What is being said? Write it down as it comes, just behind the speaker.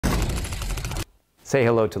Say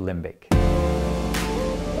hello to Limbic.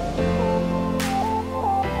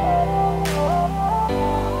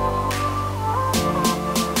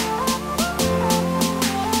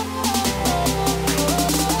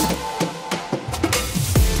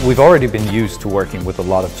 We've already been used to working with a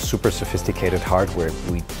lot of super sophisticated hardware.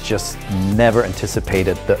 We just never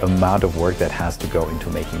anticipated the amount of work that has to go into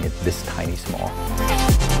making it this tiny small.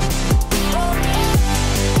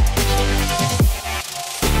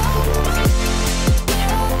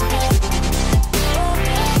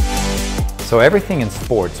 So everything in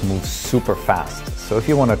sports moves super fast. So if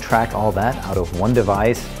you want to track all that out of one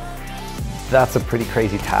device, that's a pretty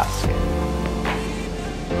crazy task.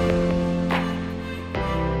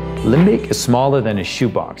 Limbic is smaller than a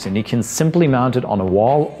shoebox and you can simply mount it on a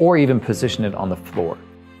wall or even position it on the floor.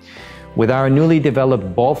 With our newly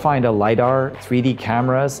developed ball finder LiDAR, 3D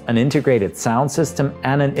cameras, an integrated sound system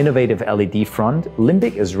and an innovative LED front,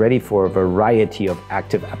 Limbic is ready for a variety of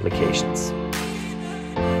active applications.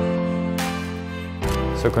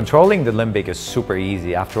 So controlling the Limbic is super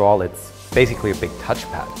easy. After all, it's basically a big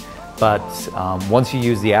touchpad. But once you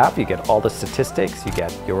use the app, you get all the statistics, you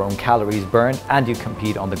get your own calories burned, and you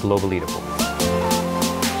compete on the global leaderboard.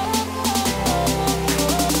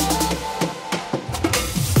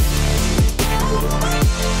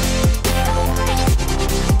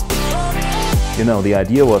 You know, the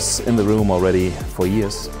idea was in the room already for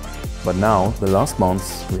years, but now, the last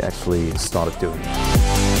months, we actually started doing it.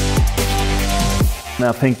 And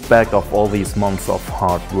I think back of all these months of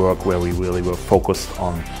hard work where we really were focused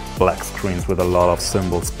on black screens with a lot of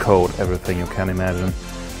symbols, code, everything you can imagine.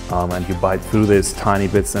 And you bite through this tiny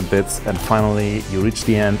bits and finally you reach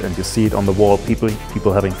the end and you see it on the wall,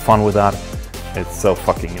 people having fun with that. It's so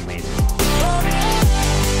fucking amazing.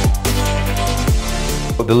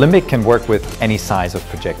 The Limbic can work with any size of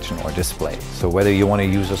projection or display. So whether you want to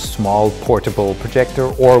use a small portable projector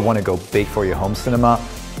or want to go big for your home cinema,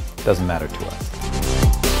 doesn't matter to us.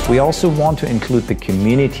 We also want to include the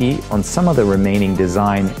community on some of the remaining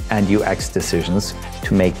design and UX decisions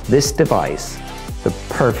to make this device the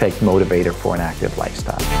perfect motivator for an active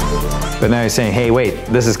lifestyle. But now you're saying, hey, wait,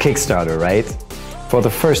 this is Kickstarter, right? For the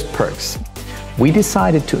first perks, we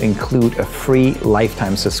decided to include a free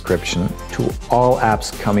lifetime subscription to all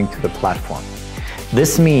apps coming to the platform.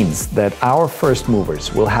 This means that our first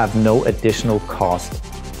movers will have no additional cost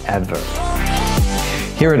ever.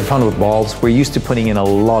 Here at Fun with Balls, we're used to putting in a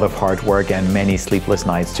lot of hard work and many sleepless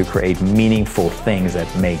nights to create meaningful things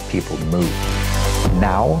that make people move.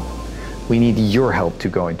 Now, we need your help to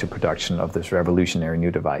go into production of this revolutionary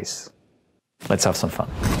new device. Let's have some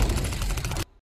fun.